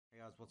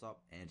guys, what's up?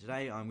 And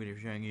today I'm going to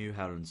be showing you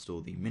how to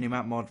install the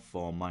Minimap mod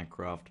for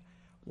Minecraft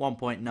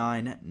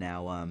 1.9.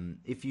 Now,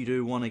 if you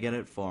do want to get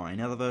it for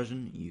another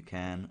version, you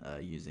can,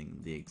 using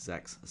the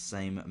exact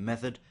same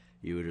method.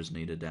 You would just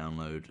need to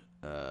download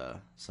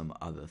some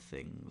other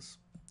things.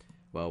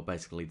 Well,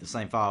 basically the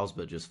same files,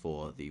 but just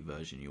for the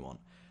version you want.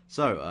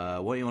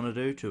 So, what you want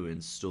to do to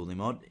install the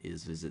mod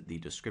is visit the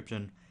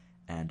description,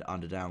 and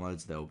under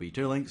downloads there will be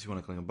two links. You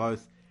want to click on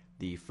both.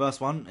 The first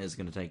one is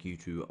going to take you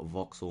to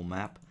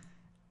VoxelMap.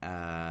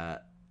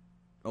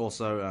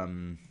 Also,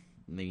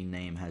 the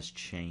name has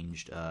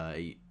changed.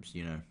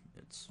 You know,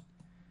 it's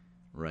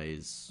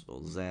Ray's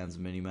or Zan's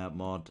Minimap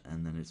mod,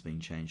 and then it's been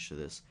changed to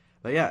this.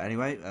 But yeah,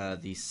 anyway,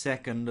 the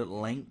second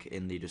link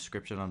in the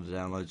description under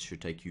downloads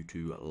should take you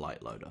to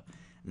Lightloader.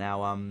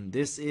 Now,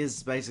 this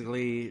is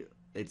basically,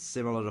 it's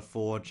similar to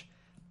Forge,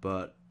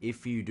 but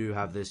if you do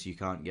have this, you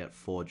can't get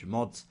Forge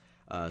mods.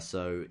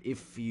 So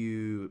if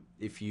you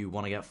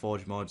want to get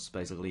Forge mods,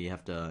 basically you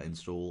have to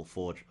install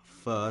Forge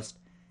first,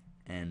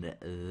 and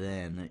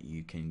then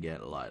you can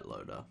get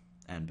Lightloader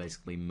and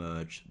basically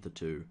merge the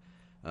two.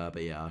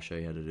 But yeah, I'll show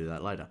you how to do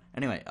that later.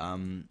 Anyway,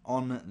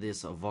 on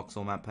this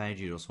VoxelMap page,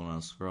 you just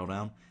want to scroll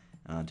down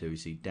until you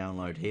see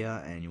download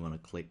here, and you want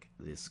to click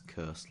this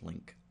cursed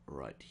link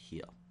right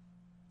here.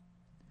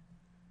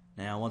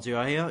 Now, once you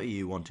are here,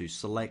 you want to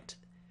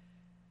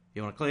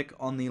click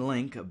on the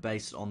link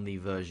based on the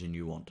version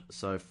you want.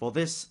 So for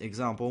this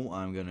example,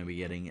 I'm going to be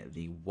getting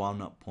the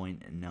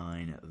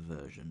 1.9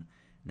 version.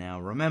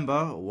 Now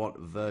remember what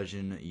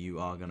version you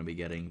are going to be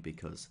getting,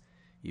 because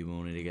you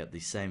will need to get the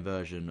same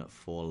version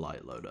for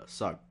Lightloader.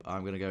 So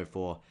I'm going to go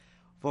for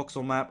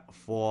VoxelMap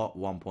for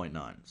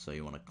 1.9. So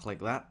you want to click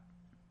that,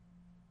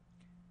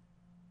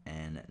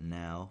 and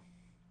now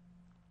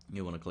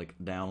you want to click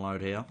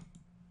download here.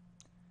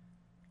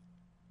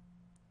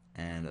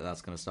 And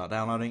that's going to start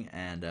downloading,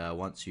 and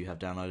once you have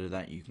downloaded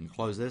that, you can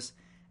close this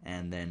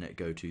and then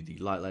go to the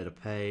Lightloader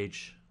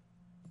page,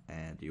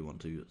 and you want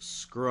to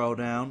scroll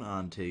down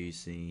until you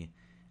see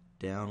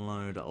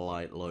download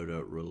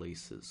Lightloader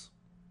releases,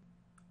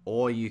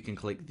 or you can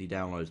click the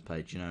downloads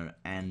page, you know,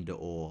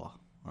 or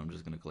I'm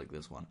just going to click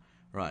this one.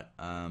 Right,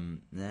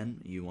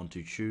 then you want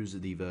to choose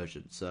the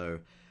version. So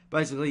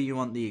basically you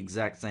want the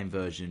exact same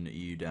version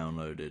you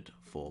downloaded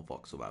for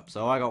VoxelMap.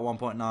 So I got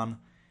 1.9,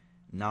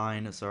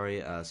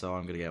 so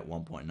I'm going to get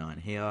 1.9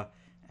 here,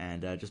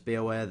 and just be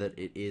aware that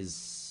it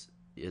is,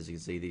 as you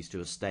can see, these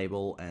two are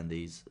stable and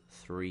these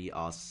three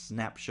are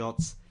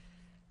snapshots.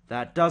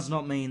 That does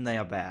not mean they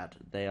are bad.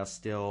 They are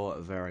still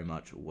very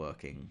much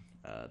working.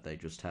 They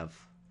just have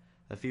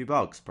a few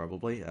bugs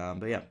probably,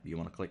 but yeah, you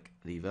want to click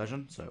the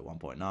version, so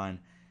 1.9,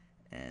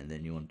 and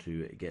then you want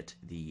to get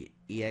the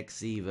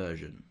exe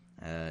version.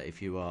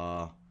 If you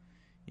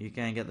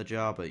can get the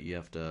jar, but you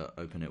have to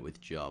open it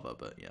with Java.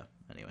 But yeah,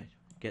 anyway,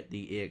 get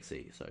the exe.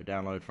 So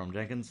download from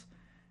Jenkins,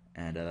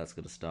 and that's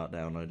going to start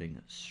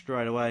downloading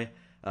straight away.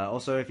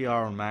 Also, if you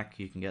are on Mac,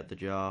 you can get the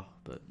jar,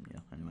 but yeah,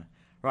 anyway.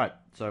 Right,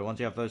 so once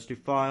you have those two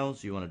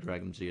files, you want to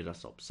drag them to your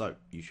desktop. So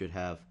you should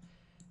have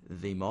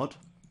the mod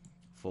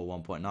for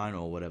 1.9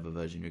 or whatever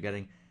version you're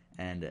getting,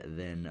 and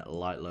then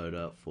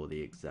Lightloader for the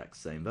exact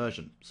same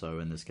version. So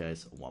in this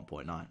case,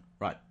 1.9.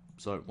 Right,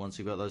 so once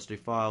you've got those two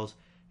files,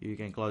 you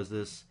can close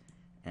this,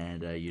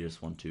 and you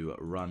just want to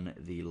run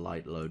the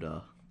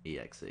Lightloader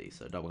exe.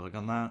 So double click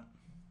on that,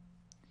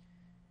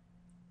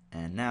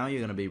 and now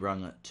you're going to be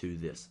run to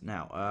this.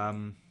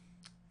 Now,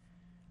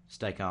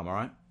 stay calm,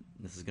 alright?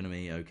 This is going to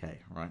be okay,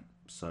 right?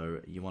 So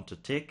you want to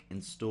tick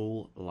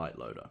install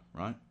Lightloader,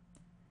 right?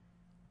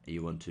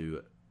 You want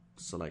to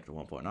select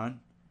 1.9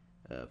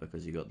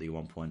 because you got the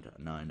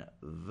 1.9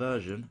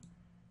 version,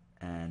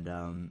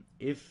 and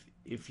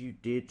if you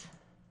did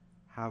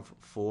have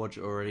Forge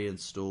already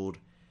installed,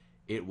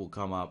 it will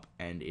come up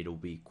and it'll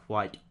be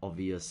quite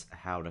obvious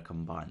how to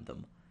combine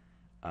them.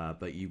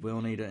 But you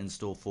will need to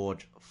install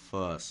Forge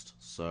first,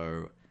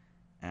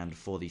 and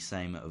for the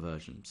same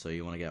version. So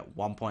you want to get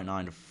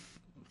 1.9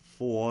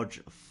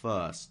 Forge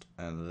first,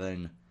 and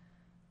then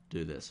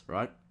do this,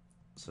 right?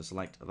 So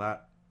select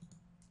that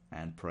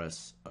and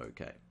press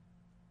OK.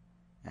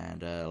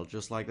 And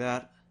just like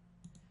that,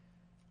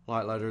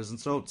 Lightloader is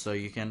installed. So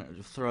you can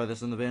throw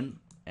this in the bin,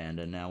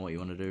 and now what you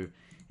want to do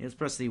is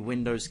press the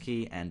Windows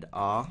key and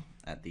R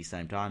at the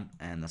same time,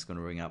 and that's going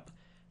to bring up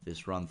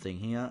this run thing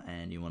here,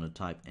 and you want to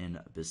type in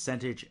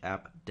percentage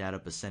app data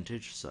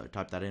percentage. So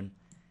type that in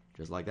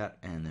just like that,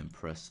 and then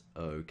press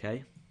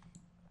OK.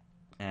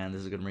 And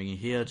this is going to bring you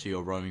here to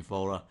your roaming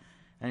folder,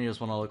 and you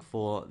just want to look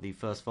for the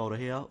first folder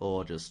here,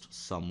 or just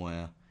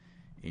somewhere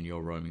in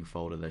your roaming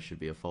folder there should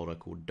be a folder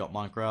called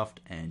 .minecraft,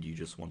 and you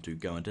just want to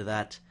go into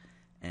that,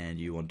 and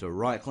you want to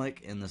right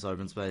click in this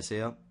open space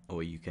here,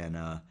 or you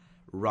can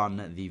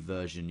run the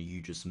version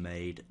you just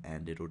made,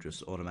 and it'll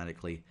just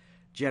automatically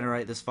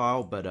generate this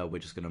file, but we're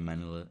just going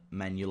to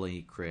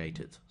manually create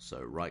it.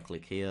 So right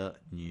click here,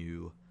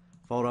 new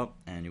folder,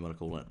 and you want to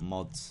call it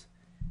mods,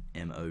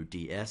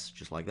 M-O-D-S,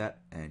 just like that,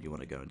 and you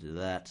want to go into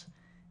that,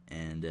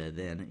 and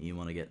then you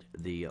want to get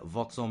the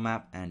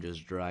VoxelMap and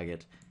just drag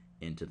it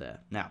into there.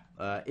 Now,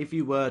 if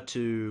you were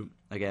to,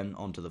 again,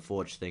 onto the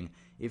Forge thing,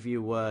 if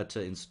you were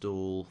to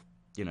install,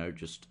 you know,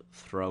 just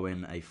throw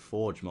in a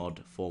Forge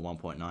mod for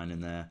 1.9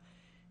 in there,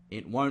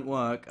 it won't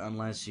work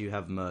unless you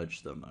have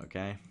merged them,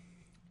 okay?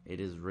 It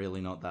is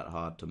really not that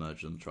hard to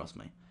merge them, trust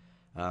me.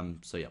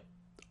 So yeah,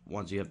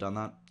 once you have done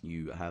that,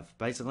 you have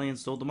basically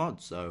installed the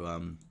mod,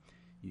 so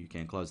you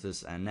can close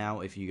this. And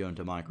now if you go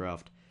into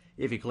Minecraft,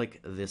 if you click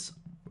this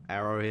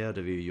arrow here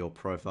to view your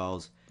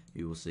profiles,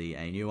 you will see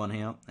a new one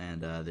here,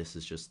 and this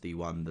is just the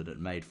one that it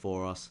made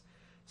for us.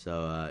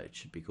 So it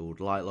should be called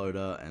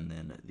Lightloader, and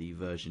then the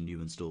version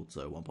you installed,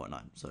 so 1.9.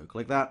 So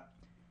click that,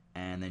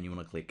 and then you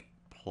want to click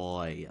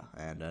play,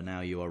 and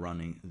now you are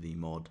running the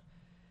mod.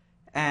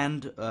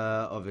 And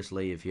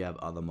obviously, if you have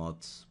other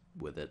mods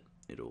with it,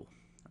 it'll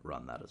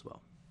run that as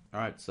well.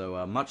 Alright,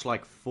 so much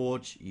like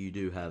Forge, you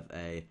do have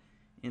a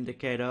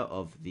indicator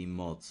of the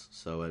mods.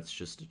 So it's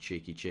just a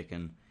cheeky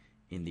chicken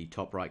in the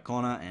top right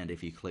corner, and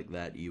if you click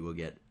that, you will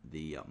get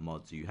the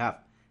mods you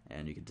have,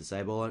 and you can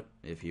disable it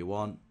if you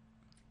want.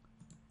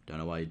 Don't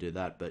know why you do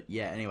that, but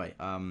yeah, anyway,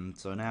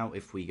 so now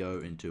if we go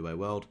into a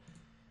world,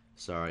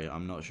 sorry,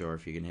 I'm not sure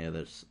if you can hear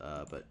this,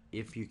 but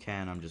if you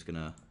can, I'm just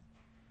gonna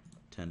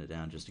turn it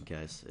down just in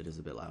case it is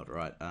a bit loud.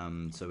 Right,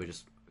 so we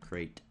just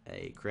create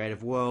a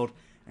creative world,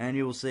 and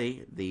you will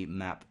see the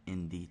map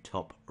in the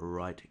top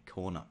right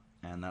corner,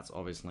 and that's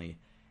obviously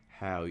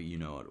how you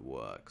know it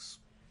works.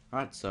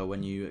 Alright, so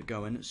when you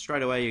go in,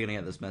 straight away you're going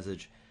to get this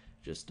message,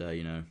 just,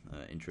 you know,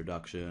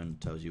 introduction,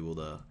 tells you all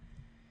the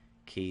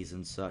keys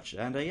and such,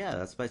 and yeah,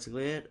 that's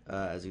basically it.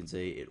 As you can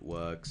see, it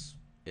works,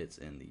 it's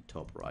in the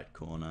top right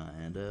corner,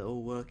 and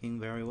all working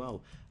very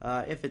well.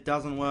 If it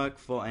doesn't work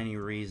for any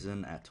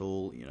reason at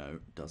all, you know,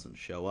 doesn't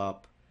show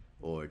up,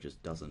 or it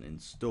just doesn't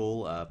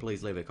install,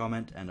 please leave a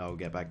comment, and I'll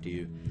get back to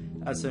you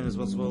as soon as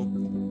possible.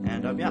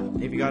 And yeah,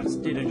 if you guys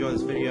did enjoy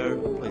this video,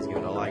 please give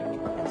it a like,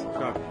 and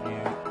subscribe if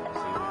you're new.